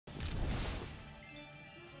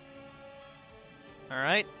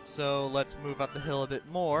Alright, so let's move up the hill a bit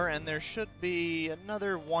more, and there should be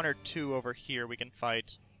another one or two over here we can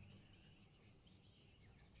fight.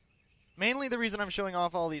 Mainly the reason I'm showing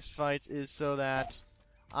off all these fights is so that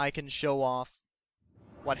I can show off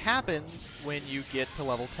what happens when you get to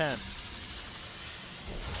level 10.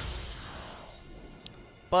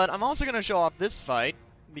 But I'm also going to show off this fight,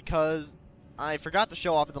 because I forgot to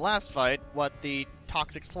show off in the last fight what the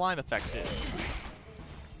toxic slime effect is.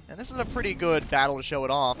 And this is a pretty good battle to show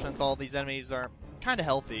it off, since all these enemies are kind of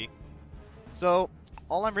healthy. So,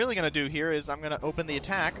 all I'm really going to do here is I'm going to open the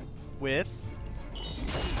attack with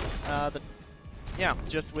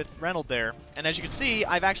just with Reynold there. And as you can see,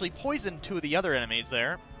 I've actually poisoned two of the other enemies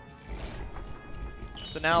there.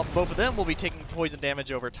 So now both of them will be taking poison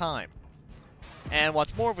damage over time. And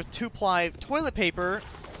what's more, with 2-ply toilet paper,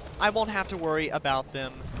 I won't have to worry about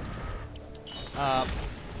them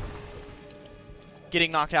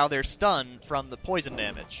getting knocked out of their stun from the poison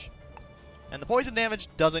damage. And the poison damage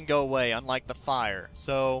doesn't go away, unlike the fire.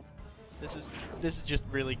 So this is just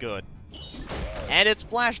really good. And it's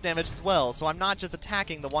splash damage as well, so I'm not just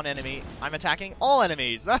attacking the one enemy, I'm attacking all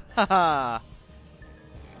enemies! Can't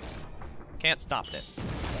stop this.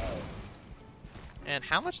 And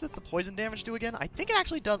how much does the poison damage do again? I think it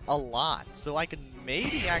actually does a lot, so I can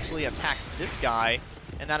maybe actually attack this guy,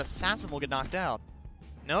 and that assassin will get knocked out.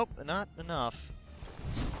 Nope, not enough.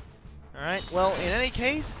 Alright, well, in any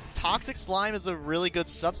case, Toxic Slime is a really good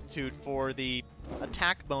substitute for the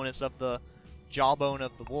attack bonus of the Jawbone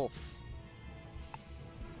of the Wolf.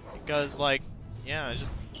 Because, like, yeah,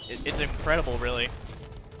 it's incredible, really.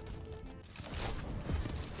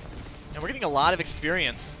 And we're getting a lot of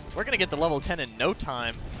experience. We're going to get to level 10 in no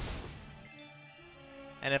time.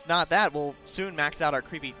 And if not that, we'll soon max out our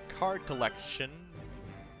creepy card collection.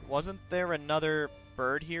 Wasn't there another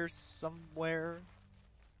bird here somewhere?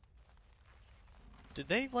 Did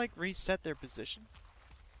they, like, reset their position?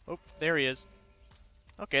 Oh, there he is.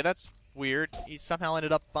 Okay, that's weird. He somehow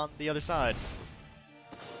ended up on the other side.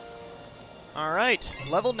 Alright,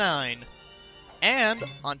 level 9. And,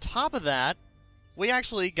 on top of that, we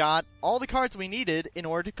actually got all the cards we needed in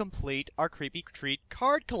order to complete our Creepy Treat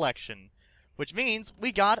card collection. Which means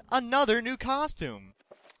we got another new costume.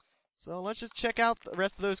 So let's just check out the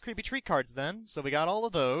rest of those Creepy Treat cards then. So we got all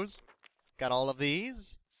of those. Got all of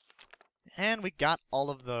these. And we got all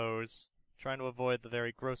of those. Trying to avoid the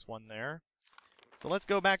very gross one there. So let's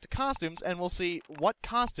go back to costumes and we'll see what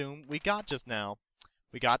costume we got just now.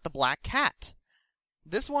 We got the Black Cat.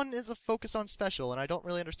 This one is a focus on special, and I don't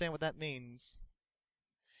really understand what that means.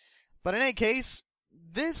 But in any case,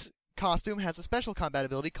 this costume has a special combat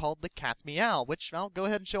ability called the Cat's Meow, which I'll go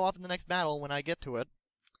ahead and show off in the next battle when I get to it.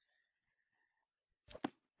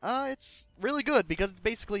 It's really good, because it's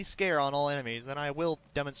basically scare on all enemies, and I will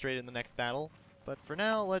demonstrate it in the next battle. But for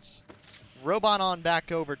now, let's robot on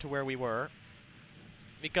back over to where we were,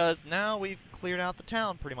 because now we've cleared out the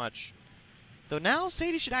town, pretty much. Though now,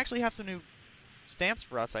 Sadie should actually have some new stamps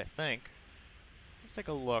for us, I think. Let's take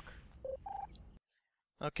a look.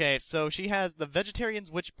 Okay, so she has the Vegetarian's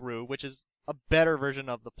Witch Brew, which is a better version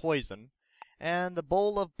of the poison, and the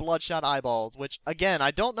Bowl of Bloodshot Eyeballs, which, again,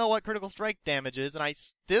 I don't know what critical strike damage is, and I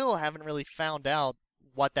still haven't really found out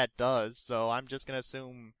what that does, so I'm just gonna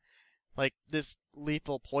assume, like, this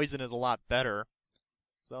lethal poison is a lot better.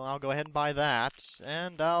 So I'll go ahead and buy that,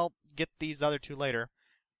 and I'll get these other two later.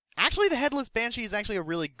 Actually, the Headless Banshee is actually a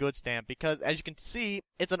really good stamp, because, as you can see,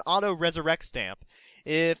 it's an auto-resurrect stamp.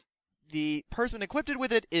 If the person equipped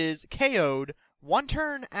with it is KO'd, one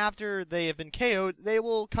turn after they have been KO'd, they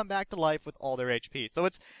will come back to life with all their HP. So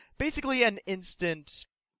it's basically an instant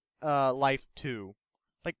life 2.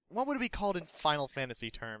 Like, what would it be called in Final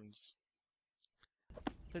Fantasy terms?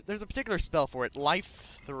 There's a particular spell for it.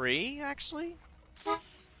 Life 3, actually?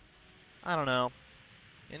 I don't know.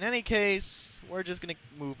 In any case, we're just going to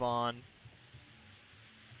move on.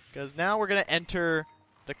 Because now we're going to enter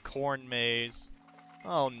the corn maze.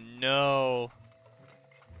 Oh no.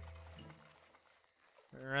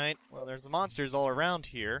 Alright, well there's monsters all around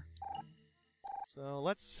here. So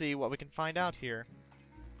let's see what we can find out here.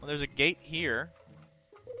 Well, there's a gate here.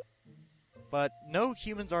 But no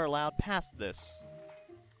humans are allowed past this.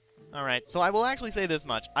 Alright, so I will actually say this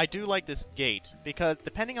much. I do like this gate, because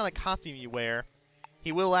depending on the costume you wear,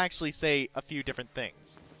 he will actually say a few different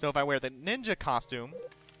things. So if I wear the ninja costume...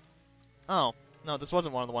 Oh, no, this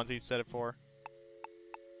wasn't one of the ones he said it for.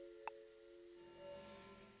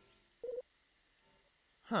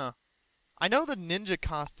 Huh. I know the ninja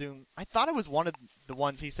costume... I thought it was one of the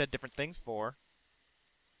ones he said different things for.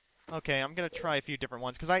 Okay, I'm gonna try a few different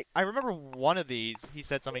ones, because I remember one of these he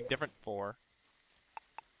said something different for.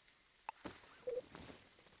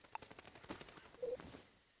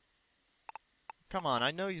 Come on,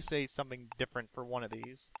 I know you say something different for one of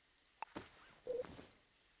these.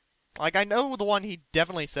 Like, I know the one he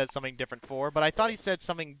definitely says something different for, but I thought he said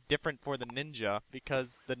something different for the ninja,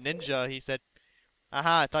 because the ninja, he said,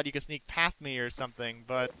 aha, I thought you could sneak past me or something,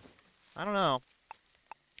 but I don't know.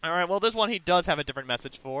 Alright, well, this one he does have a different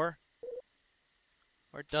message for.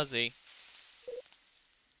 Or does he?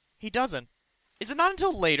 He doesn't. Is it not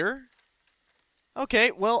until later?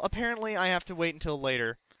 Okay, well, apparently I have to wait until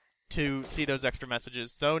later to see those extra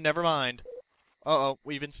messages, so never mind. Uh-oh,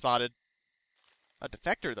 we've been spotted. A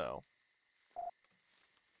defector, though.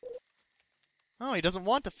 Oh, he doesn't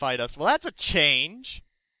want to fight us. Well, that's a change!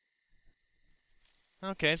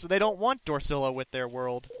 Okay, so they don't want Dorsilla with their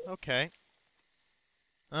world. Okay.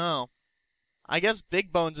 Oh. I guess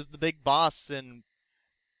Big Bones is the big boss in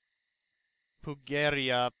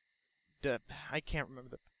Pugeria. I can't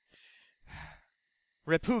remember the...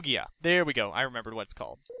 Repugia. There we go. I remembered what it's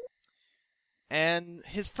called. And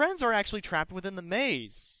his friends are actually trapped within the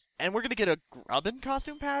maze. And we're gonna get a Grubbin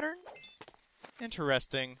costume pattern?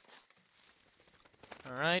 Interesting.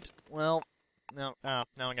 Alright, well... now I'm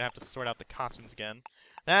gonna have to sort out the costumes again.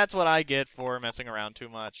 That's what I get for messing around too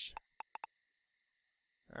much.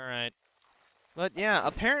 Alright. But yeah,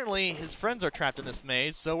 apparently his friends are trapped in this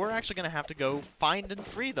maze, so we're actually gonna have to go find and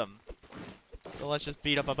free them. So let's just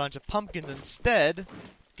beat up a bunch of pumpkins instead,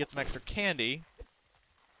 get some extra candy,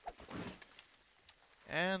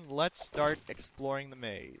 and let's start exploring the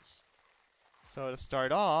maze. So to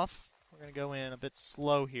start off, we're going to go in a bit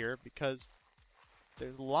slow here, because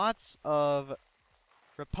there's lots of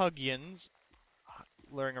Repugians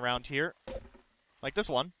luring around here, like this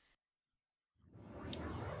one.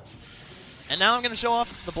 And now I'm going to show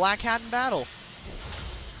off the Black Hat in battle.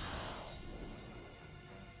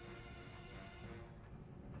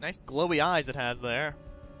 Nice glowy eyes it has there.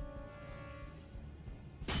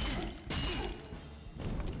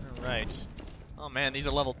 Alright. Oh man, these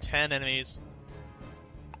are level 10 enemies.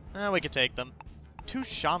 We could take them. 2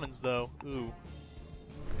 shamans though. Ooh.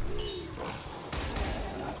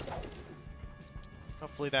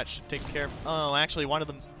 Hopefully that should take care of... Oh, actually one of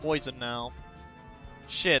them's poisoned now.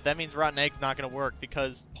 Shit, that means Rotten Egg's not gonna work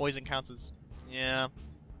because poison counts as... Yeah.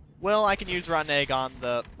 Well, I can use Rotten Egg on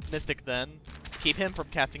the Mystic then. Keep him from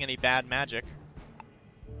casting any bad magic.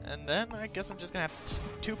 And then I guess I'm just gonna have to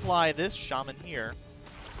two-ply this shaman here.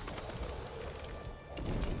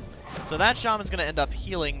 So that shaman's gonna end up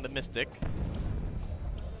healing the Mystic.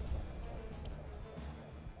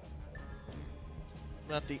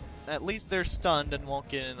 But at least they're stunned and won't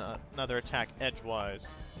get in another attack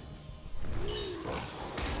edgewise.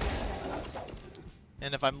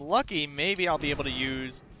 And if I'm lucky, maybe I'll be able to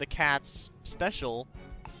use the cat's special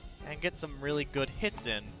and get some really good hits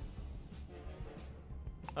in.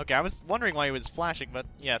 Okay, I was wondering why he was flashing, but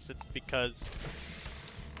yes, it's because...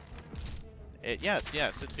 yes,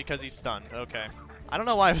 it's because he's stunned. Okay. I don't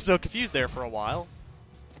know why I was so confused there for a while.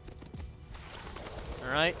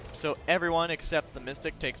 Alright, so everyone except the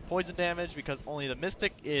Mystic takes poison damage because only the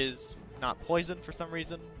Mystic is not poisoned for some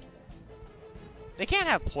reason. They can't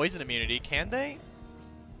have poison immunity, can they?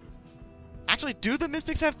 Actually, do the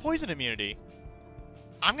Mystics have poison immunity?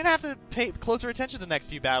 I'm gonna have to pay closer attention to the next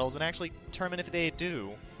few battles and actually determine if they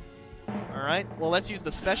do. Alright, well let's use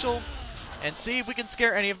the special and see if we can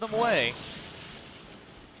scare any of them away.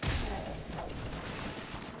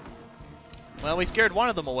 Well, we scared one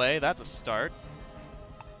of them away, that's a start.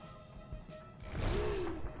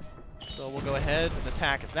 So we'll go ahead and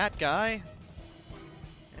attack that guy.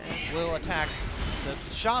 And we'll attack the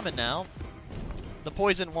shaman now. The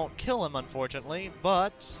poison won't kill him, unfortunately,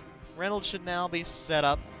 but Reynolds should now be set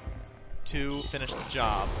up to finish the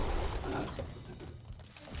job.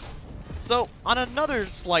 So, on another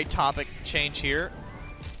slight topic change here,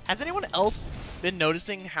 has anyone else been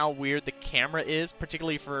noticing how weird the camera is,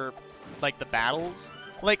 particularly for, like, the battles?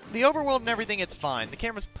 Like, the overworld and everything, it's fine. The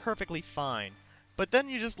camera's perfectly fine. But then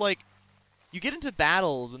you just, like, you get into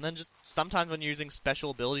battles, and then just sometimes when you're using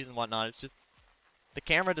special abilities and whatnot, it's just the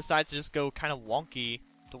camera decides to just go kind of wonky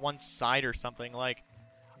to one side or something, like,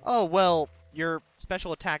 oh, well, your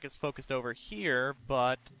special attack is focused over here,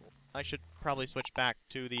 but I should probably switch back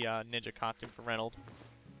to the ninja costume for Reynolds.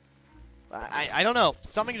 I don't know.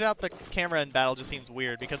 Something about the camera in battle just seems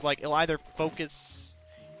weird, because, like, it'll either focus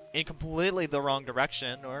in completely the wrong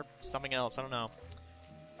direction or something else. I don't know.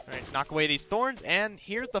 Alright, knock away these thorns, and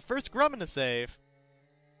here's the first Grubbin to save.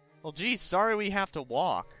 Well, geez, sorry we have to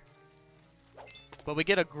walk. But we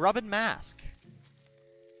get a Grubbin mask.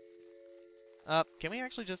 Can we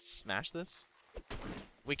actually just smash this?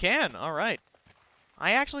 We can, alright.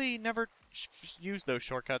 I actually never used those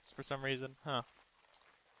shortcuts for some reason, huh.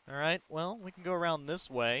 Alright, well, we can go around this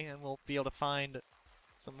way, and we'll be able to find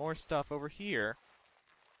some more stuff over here.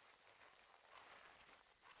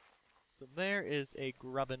 So there is a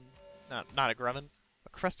grubbin... not a grubbin. A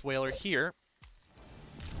crest whaler here.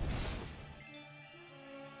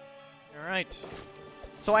 Alright.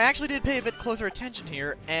 So I actually did pay a bit closer attention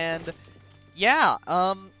here, and... yeah,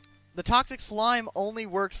 the toxic slime only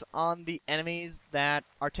works on the enemies that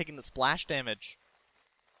are taking the splash damage.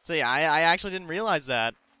 So yeah, I actually didn't realize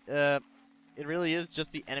that. It really is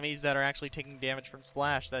just the enemies that are actually taking damage from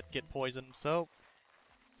splash that get poisoned, so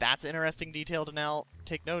that's an interesting detail to now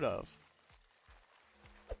take note of.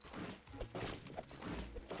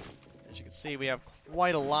 As you can see, we have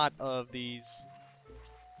quite a lot of these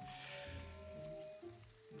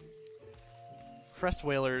crest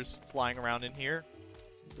whalers flying around in here.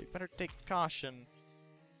 We better take caution.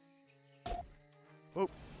 Whoa.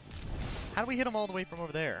 How do we hit them all the way from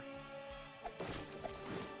over there?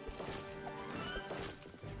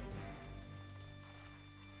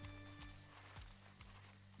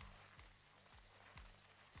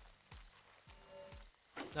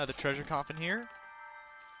 Another treasure coffin here.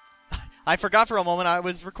 I forgot for a moment I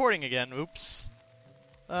was recording again. Oops.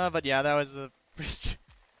 But yeah, that was a...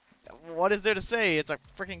 what is there to say? It's a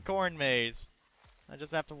freaking corn maze. I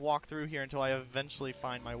just have to walk through here until I eventually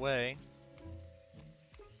find my way.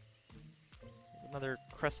 Another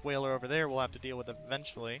crest whaler over there we'll have to deal with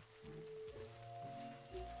eventually.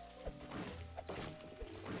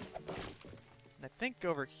 And I think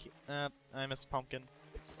over here... I missed a pumpkin.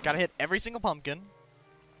 Gotta hit every single pumpkin.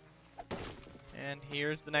 And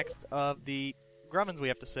here's the next of the grubbins we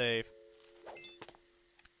have to save.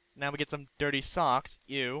 Now we get some dirty socks.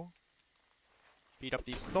 Ew. Beat up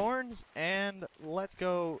these thorns, and let's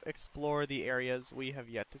go explore the areas we have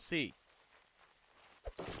yet to see.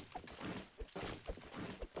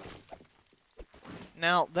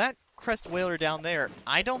 Now, that crest whaler down there,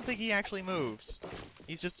 I don't think he actually moves.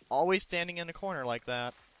 He's just always standing in a corner like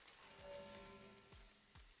that.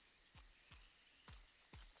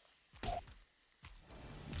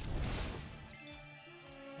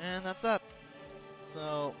 And that's that.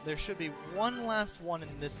 So, there should be one last one in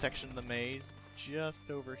this section of the maze, just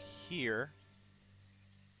over here.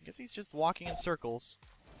 I guess he's just walking in circles.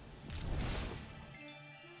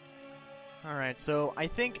 Alright, so I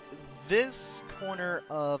think this corner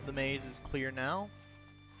of the maze is clear now.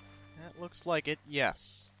 That looks like it,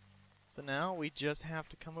 yes. So now we just have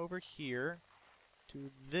to come over here to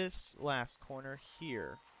this last corner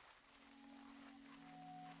here.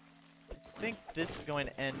 I think this is going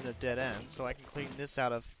to end a dead end, so I can clean this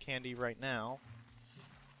out of candy right now.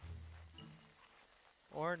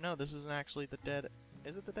 Or, no, this isn't actually the dead...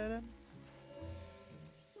 Is it the dead end?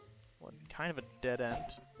 Well, it's kind of a dead end.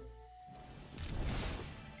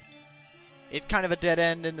 It's kind of a dead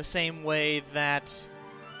end in the same way that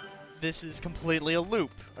this is completely a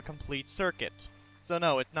loop, a complete circuit. So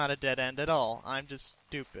no, it's not a dead end at all. I'm just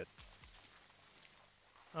stupid.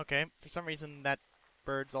 Okay, for some reason that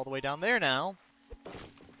bird's all the way down there now.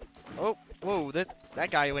 Oh, whoa,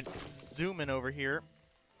 that guy went zooming over here.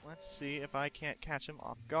 Let's see if I can't catch him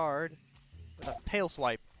off guard with a pale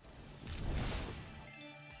swipe.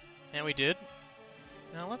 And we did.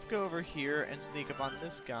 Now let's go over here and sneak up on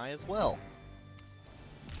this guy as well.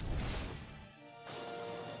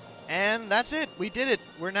 And that's it. We did it.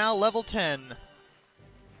 We're now level 10.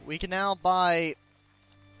 We can now buy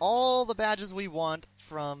all the badges we want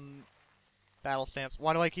from battle stamps.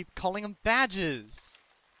 Why do I keep calling them badges?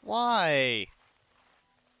 Why?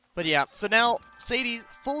 But yeah, so now Sadie's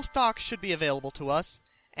full stock should be available to us,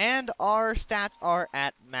 and our stats are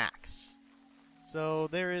at max. So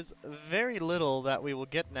there is very little that we will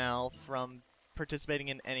get now from participating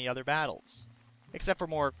in any other battles. Except for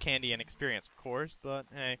more candy and experience, of course, but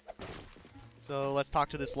hey. So let's talk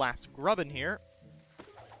to this last grubbin here.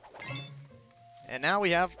 And now we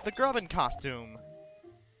have the grubbin costume.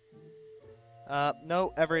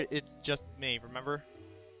 No, Everett, it's just me, remember?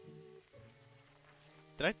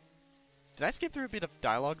 Did I skip through a bit of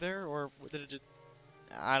dialogue there, or did it just...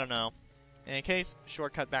 I don't know. In any case,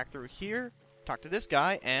 shortcut back through here, talk to this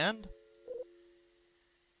guy, and...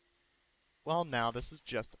 well, now this is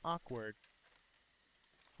just awkward.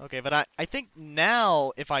 Okay, but I think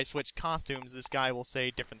now, if I switch costumes, this guy will say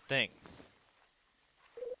different things.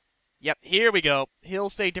 Yep, here we go. He'll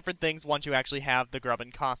say different things once you actually have the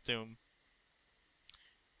grubbin costume.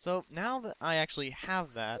 So, now that I actually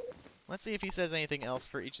have that, let's see if he says anything else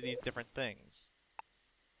for each of these different things.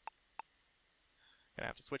 Gonna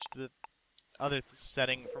have to switch to the other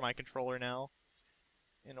setting for my controller now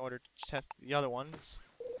in order to test the other ones.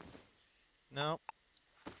 No.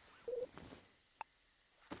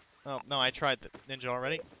 Oh, no, I tried the ninja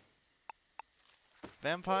already.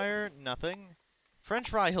 Vampire, nothing. French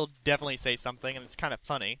fry, he'll definitely say something, and it's kind of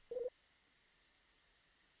funny.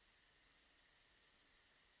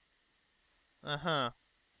 Uh-huh.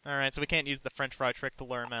 Alright, so we can't use the French fry trick to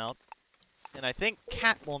lure him out. And I think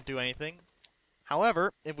cat won't do anything.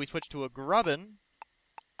 However, if we switch to a grubbin,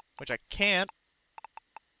 which I can't.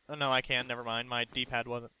 Oh, no, I can. Never mind. My D-pad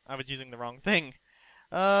wasn't. I was using the wrong thing.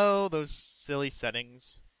 Oh, those silly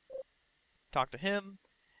settings. Talk to him.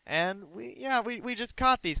 And we just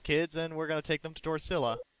caught these kids, and we're gonna take them to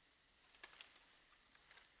Dorsilla.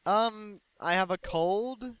 I have a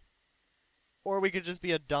cold? Or we could just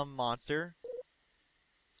be a dumb monster.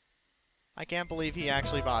 I can't believe he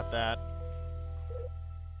actually bought that.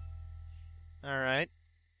 Alright.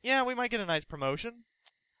 Yeah, we might get a nice promotion.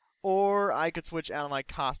 Or I could switch out of my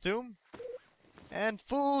costume. And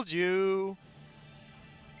fooled you!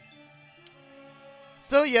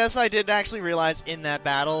 So yes, I did actually realize in that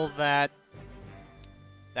battle that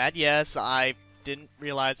yes, I didn't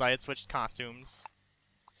realize I had switched costumes.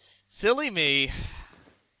 Silly me.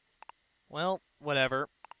 Well, whatever.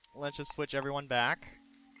 Let's just switch everyone back.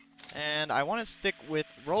 And I want to stick with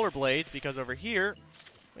rollerblades because over here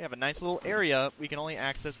we have a nice little area we can only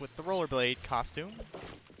access with the rollerblade costume.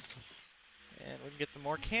 And we can get some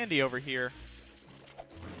more candy over here.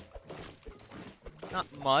 Not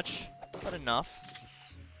much, but enough.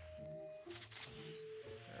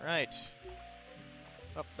 Alright.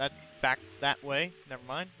 Oh, that's back that way. Never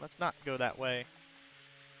mind. Let's not go that way.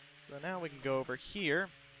 So now we can go over here.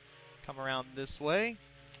 Come around this way.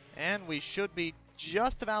 And we should be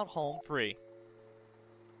just about home free.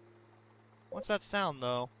 What's that sound,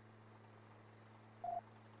 though?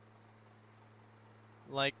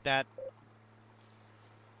 Like that.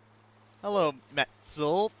 Hello,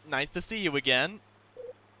 Metzel. Nice to see you again.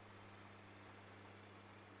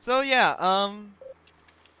 So, yeah,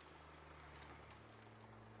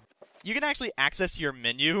 you can actually access your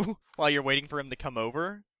menu while you're waiting for him to come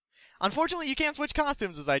over. Unfortunately, you can't switch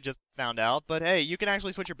costumes, as I just found out, but hey, you can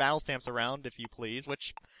actually switch your battle stamps around if you please,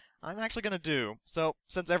 which I'm actually gonna do. So,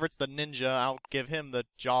 since Everett's the ninja, I'll give him the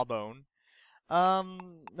jawbone.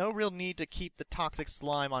 No real need to keep the toxic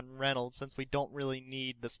slime on Reynolds, since we don't really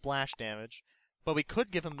need the splash damage. But we could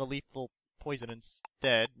give him the lethal poison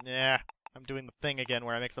instead. Nah, I'm doing the thing again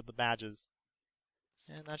where I mix up the badges.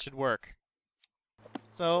 And that should work.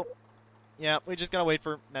 So, yeah, we just gotta wait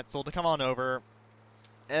for Metzel to come on over.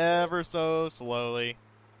 Ever so slowly.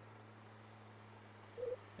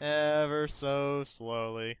 Ever so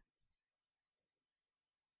slowly.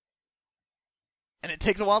 And it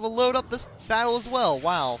takes a while to load up this battle as well.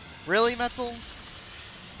 Wow. Really, Metzel?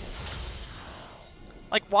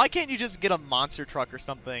 Like, why can't you just get a monster truck or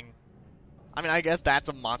something? I mean, I guess that's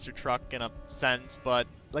a monster truck in a sense, but,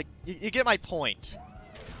 like, you get my point.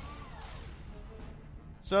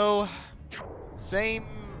 So, same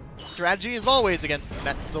strategy as always against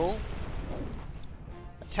Metzel.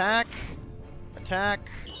 Attack, attack,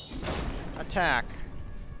 attack,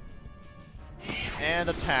 and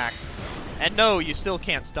attack. And no, you still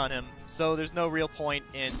can't stun him, so there's no real point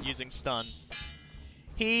in using stun.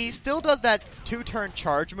 He still does that 2-turn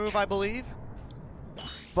charge move, I believe.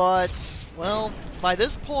 But, well, by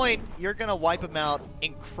this point, you're gonna wipe him out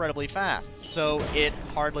incredibly fast, so it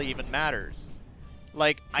hardly even matters.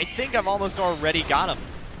 Like, I think I've almost already got him.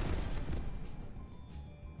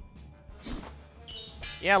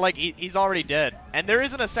 Yeah, like, he's already dead. And there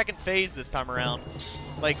isn't a second phase this time around.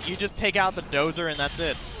 Like, you just take out the dozer and that's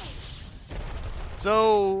it.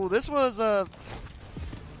 So, this was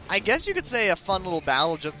I guess you could say a fun little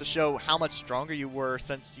battle just to show how much stronger you were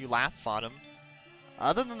since you last fought him.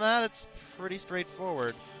 Other than that, it's pretty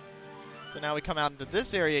straightforward. So now we come out into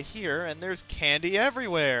this area here, and there's candy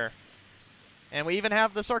everywhere. And we even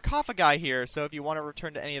have the sarcophagi here, so if you want to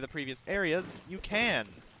return to any of the previous areas, you can.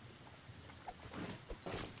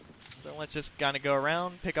 So let's just kind of go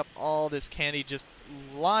around, pick up all this candy just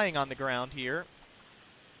lying on the ground here.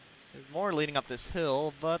 There's more leading up this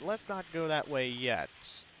hill, but let's not go that way yet.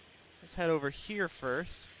 Let's head over here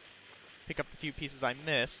first, pick up the few pieces I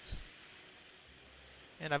missed.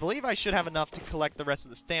 And I believe I should have enough to collect the rest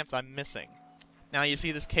of the stamps I'm missing. Now you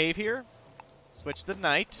see this cave here? Switch to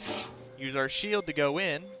Knight. Use our shield to go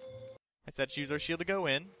in. I said use our shield to go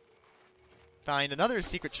in. Find another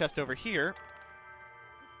secret chest over here.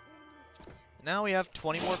 Now we have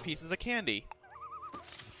 20 more pieces of candy.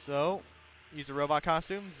 So, use a robot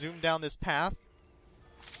costume, zoom down this path.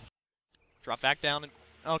 Drop back down and...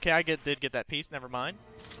 Okay, I did get that piece, never mind.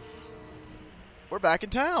 We're back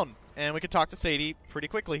in town! And we can talk to Sadie pretty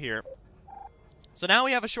quickly here. So now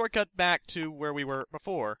we have a shortcut back to where we were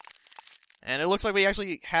before. And it looks like we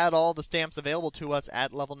actually had all the stamps available to us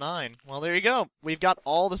at level 9. Well, there you go. We've got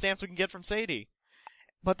all the stamps we can get from Sadie.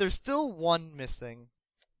 But there's still one missing.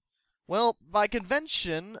 Well, by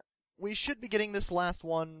convention, we should be getting this last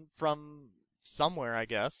one from somewhere, I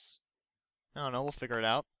guess. I don't know, we'll figure it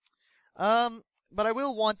out. But I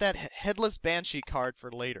will want that Headless Banshee card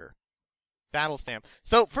for later. Battle stamp.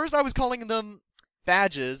 So, first I was calling them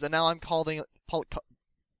badges, and now I'm calling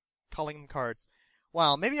them cards.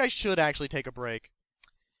 Wow, maybe I should actually take a break.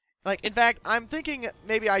 Like, in fact, I'm thinking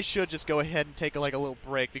maybe I should just go ahead and take a little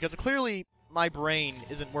break, because clearly my brain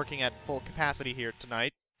isn't working at full capacity here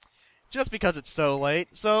tonight. Just because it's so late.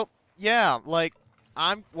 So, yeah, like,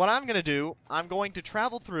 what I'm gonna do, I'm going to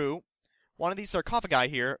travel through one of these sarcophagi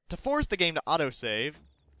here to force the game to autosave.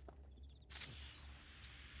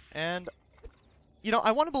 And, you know,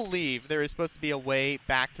 I want to believe there is supposed to be a way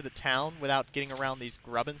back to the town without getting around these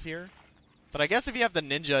grubbins here. But I guess if you have the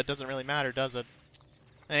ninja, it doesn't really matter, does it?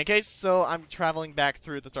 In any case, so I'm traveling back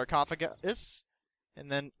through the sarcophagus,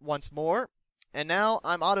 and then once more, and now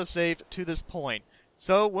I'm autosaved to this point.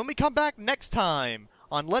 So when we come back next time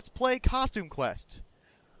on Let's Play Costume Quest,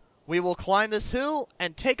 we will climb this hill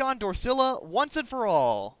and take on Dorsilla once and for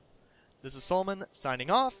all. This is Solomon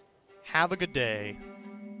signing off. Have a good day.